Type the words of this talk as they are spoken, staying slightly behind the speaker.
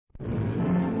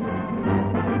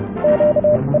Hello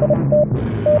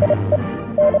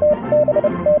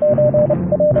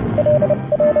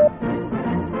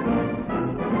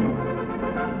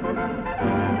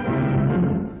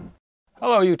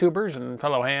YouTubers and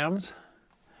fellow hams.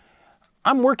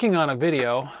 I'm working on a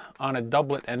video on a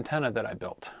doublet antenna that I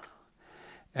built.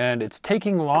 And it's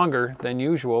taking longer than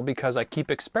usual because I keep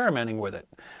experimenting with it.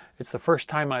 It's the first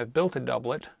time I've built a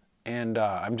doublet and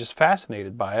I'm just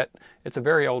fascinated by it. It's a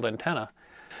very old antenna.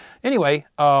 Anyway,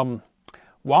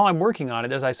 while I'm working on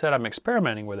it, as I said, I'm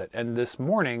experimenting with it. And this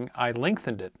morning I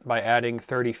lengthened it by adding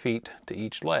 30 feet to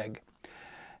each leg.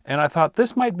 And I thought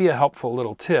this might be a helpful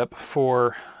little tip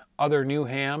for other new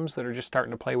hams that are just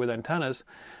starting to play with antennas.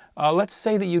 Let's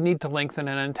say that you need to lengthen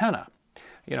an antenna.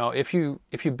 You know, if you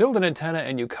build an antenna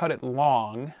and you cut it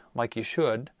long, like you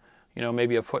should, you know,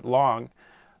 maybe a foot long,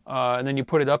 and then you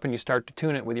put it up and you start to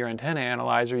tune it with your antenna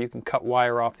analyzer, you can cut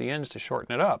wire off the ends to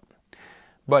shorten it up.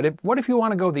 But what if you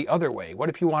want to go the other way? What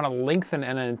if you want to lengthen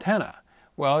an antenna?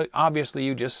 Well, obviously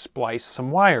you just splice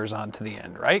some wires onto the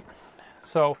end, right?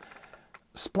 So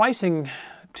splicing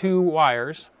two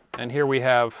wires, and here we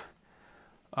have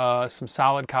some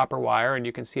solid copper wire, and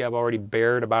you can see I've already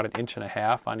bared about 1.5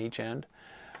 inches on each end.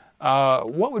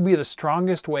 What would be the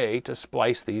strongest way to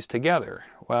splice these together?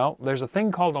 Well, there's a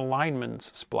thing called a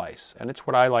lineman's splice, and it's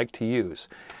what I like to use.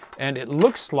 And it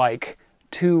looks like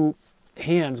two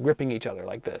hands gripping each other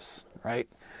like this, right?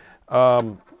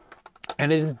 And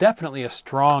it is definitely a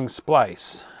strong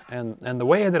splice. And the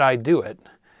way that I do it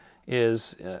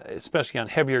is, especially on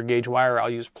heavier gauge wire, I'll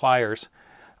use pliers.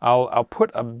 I'll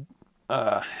put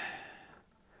a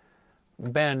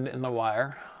bend in the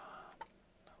wire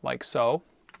like so,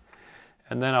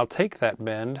 and then I'll take that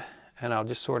bend and I'll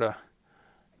just sort of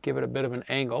give it a bit of an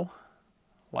angle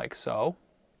like so,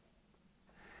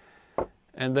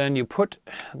 and then you put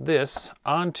this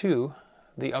onto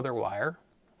the other wire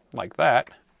like that,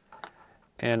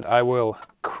 and I will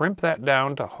crimp that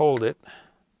down to hold it.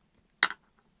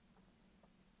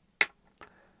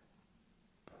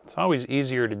 It's always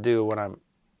easier to do when I'm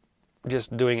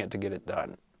just doing it to get it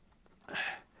done.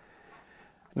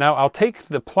 Now I'll take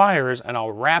the pliers and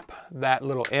I'll wrap that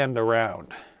little end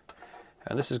around.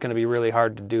 And this is going to be really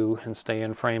hard to do and stay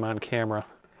in frame on camera,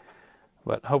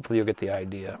 but hopefully you'll get the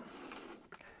idea.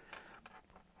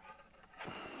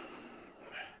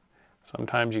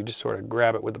 Sometimes you just sort of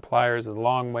grab it with the pliers the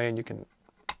long way and you can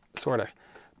sort of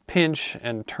pinch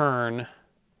and turn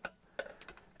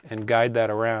and guide that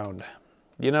around.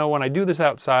 You know, when I do this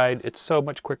outside, it's so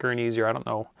much quicker and easier. I don't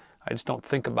know. I just don't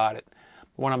think about it.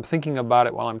 When I'm thinking about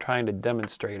it while I'm trying to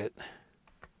demonstrate it,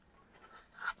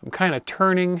 I'm kind of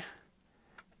turning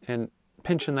and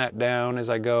pinching that down as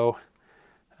I go,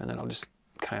 and then I'll just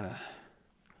kind of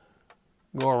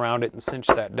go around it and cinch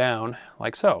that down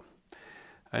like so.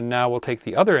 And now we'll take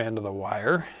the other end of the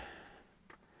wire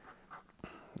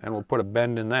and we'll put a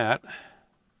bend in that.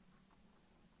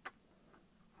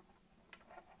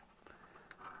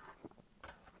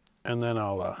 And then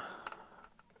I'll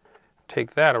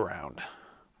take that around.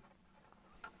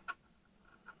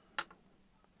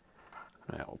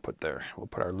 Yeah, we'll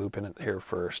put our loop in it here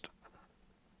first.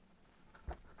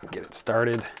 Get it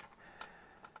started.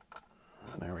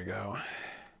 There we go.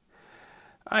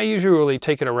 I usually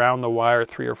take it around the wire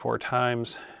 3 or 4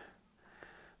 times.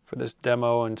 For this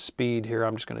demo and speed here,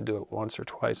 I'm just going to do it once or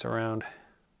twice around.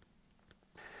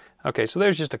 Okay, so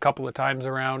there's just a couple of times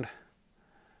around.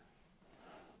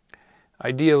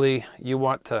 Ideally, you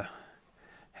want to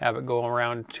have it go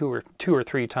around two or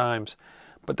three times,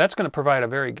 but that's going to provide a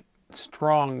very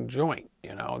strong joint.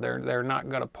 You know, they're not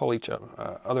going to pull each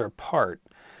other apart.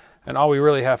 And all we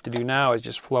really have to do now is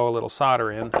just flow a little solder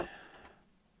in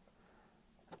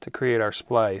to create our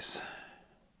splice.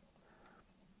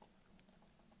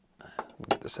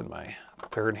 Get this in my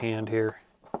third hand here.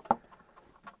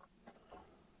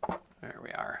 There we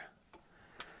are.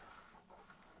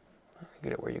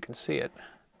 Get it where you can see it.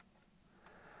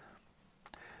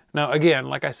 Now again,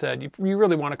 like I said, you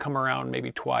really want to come around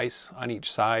maybe twice on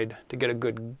each side to get a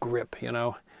good grip, you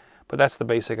know. But that's the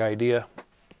basic idea.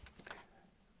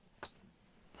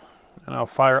 And I'll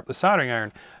fire up the soldering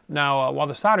iron. Now while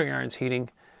the soldering iron's heating,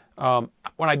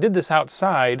 when I did this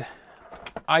outside,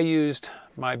 I used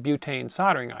my butane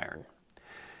soldering iron.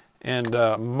 And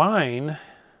mine,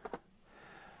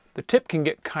 the tip can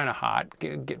get kind of hot,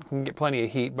 can get plenty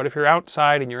of heat, but if you're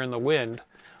outside and you're in the wind,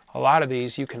 a lot of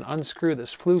these you can unscrew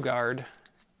this flue guard,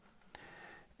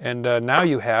 and now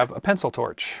you have a pencil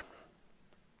torch.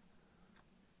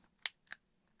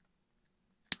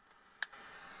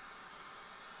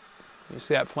 You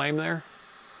see that flame there?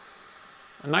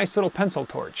 A nice little pencil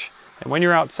torch. And when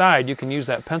you're outside, you can use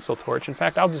that pencil torch. In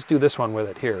fact, I'll just do this one with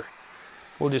it here.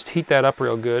 We'll just heat that up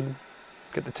real good.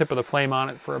 Get the tip of the flame on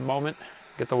it for a moment.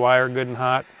 Get the wire good and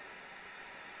hot.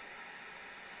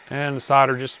 And the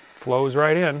solder just flows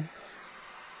right in.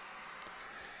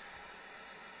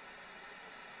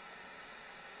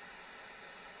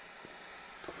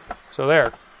 So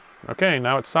there. Okay,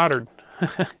 now it's soldered.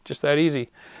 Just that easy.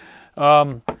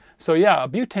 So yeah, a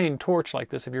butane torch like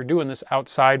this, if you're doing this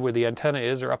outside where the antenna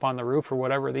is or up on the roof or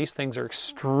whatever, these things are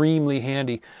extremely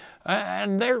handy.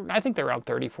 And I think they're around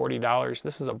 $30, $40.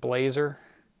 This is a Blazer.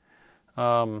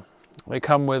 They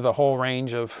come with a whole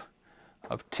range of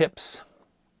tips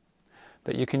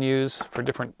that you can use for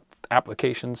different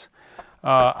applications.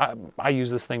 I use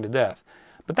this thing to death.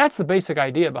 But that's the basic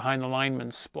idea behind the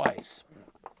Lineman Splice.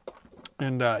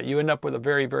 And you end up with a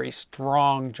very, very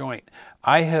strong joint.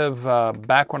 I have,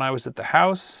 back when I was at the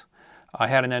house, I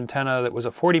had an antenna that was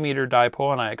a 40-meter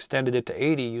dipole, and I extended it to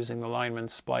 80 using the Lineman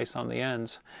Splice on the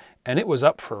ends. And it was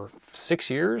up for 6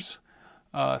 years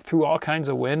through all kinds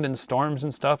of wind and storms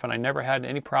and stuff, and I never had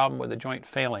any problem with the joint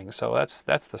failing. So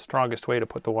that's the strongest way to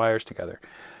put the wires together.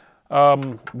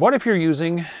 What if you're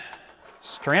using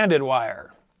stranded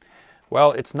wire?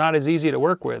 Well, it's not as easy to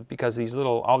work with because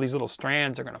all these little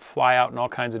strands are going to fly out in all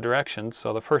kinds of directions.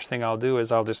 So the first thing I'll do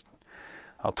is I'll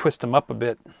twist them up a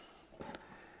bit,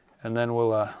 and then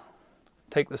we'll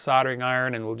take the soldering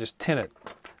iron and we'll just tin it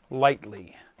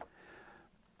lightly.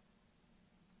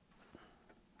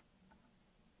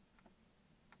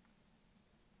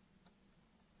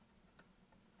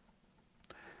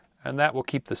 And that will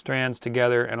keep the strands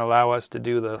together and allow us to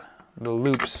do the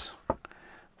loops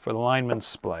for the Lineman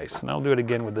Splice. And I'll do it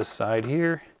again with this side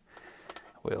here.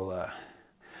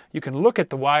 You can look at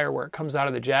the wire where it comes out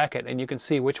of the jacket and you can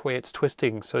see which way it's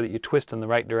twisting so that you twist in the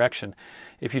right direction.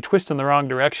 If you twist in the wrong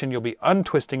direction, you'll be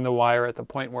untwisting the wire at the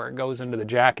point where it goes into the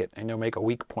jacket and you'll make a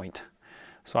weak point.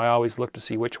 So I always look to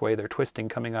see which way they're twisting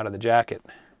coming out of the jacket.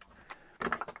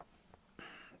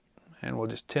 And we'll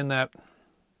just tin that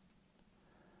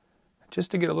just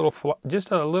to get a little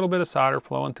bit of solder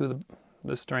flowing through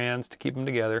the strands to keep them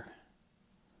together.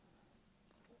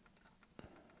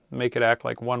 Make it act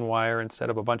like one wire instead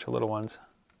of a bunch of little ones.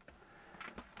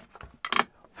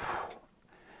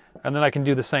 And then I can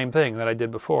do the same thing that I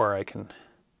did before. I can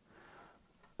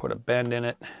put a bend in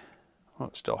it. Oh,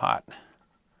 it's still hot.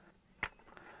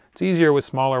 It's easier with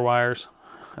smaller wires.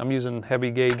 I'm using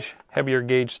heavier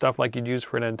gauge stuff like you'd use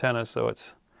for an antenna, so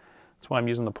that's why I'm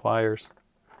using the pliers.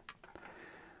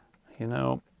 You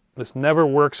know, this never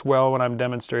works well when I'm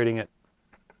demonstrating it.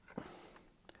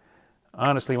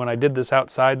 Honestly, when I did this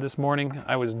outside this morning,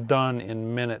 I was done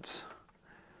in minutes.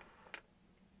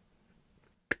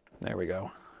 There we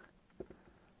go.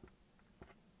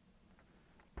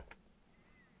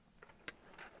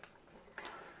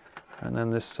 And then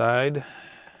this side,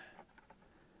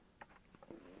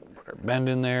 put our bend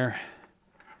in there,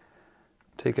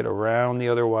 take it around the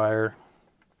other wire.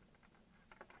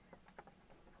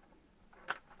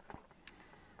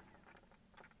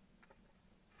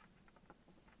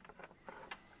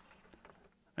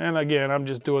 And again, I'm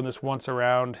just doing this once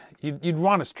around. You'd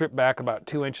want to strip back about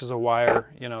 2 inches of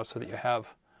wire, you know, so that you have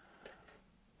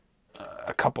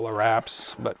a couple of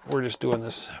wraps, but we're just doing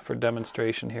this for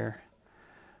demonstration here.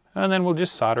 And then we'll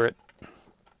just solder it.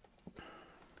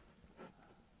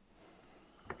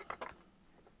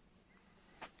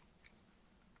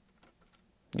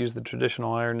 Use the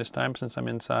traditional iron this time since I'm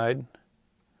inside.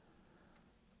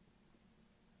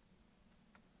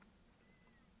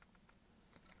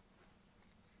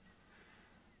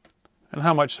 And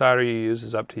how much solder you use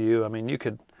is up to you. I mean, you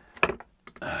could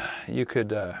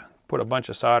put a bunch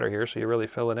of solder here so you really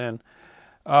fill it in.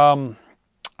 I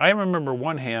remember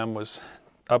one ham was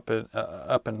up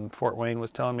in Fort Wayne was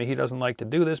telling me he doesn't like to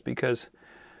do this because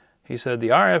he said the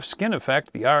RF skin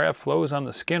effect, the RF flows on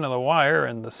the skin of the wire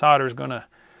and the solder is going to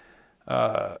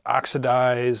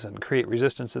oxidize and create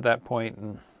resistance at that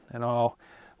point and all.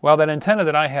 Well, that antenna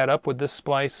that I had up with this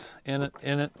splice in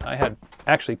it, I had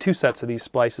actually 2 sets of these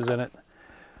splices in it.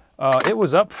 It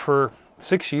was up for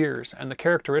 6 years, and the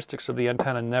characteristics of the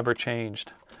antenna never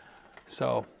changed.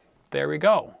 So there we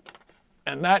go.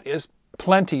 And that is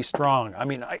plenty strong. I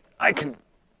mean, I can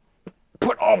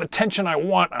put all the tension I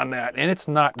want on that, and it's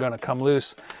not going to come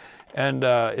loose. And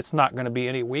it's not going to be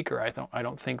any weaker, I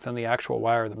don't think, than the actual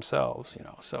wire themselves, you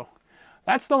know. So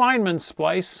that's the Lineman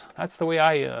Splice. That's the way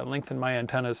I lengthen my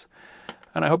antennas.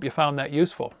 And I hope you found that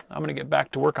useful. I'm going to get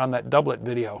back to work on that doublet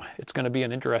video. It's going to be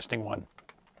an interesting one.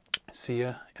 See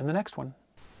you in the next one.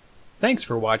 Thanks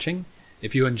for watching.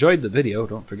 If you enjoyed the video,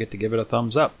 don't forget to give it a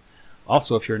thumbs up.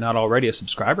 Also, if you're not already a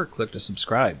subscriber, click to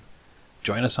subscribe.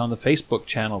 Join us on the Facebook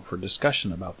channel for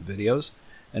discussion about the videos.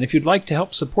 And if you'd like to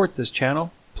help support this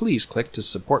channel, please click to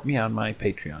support me on my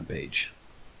Patreon page.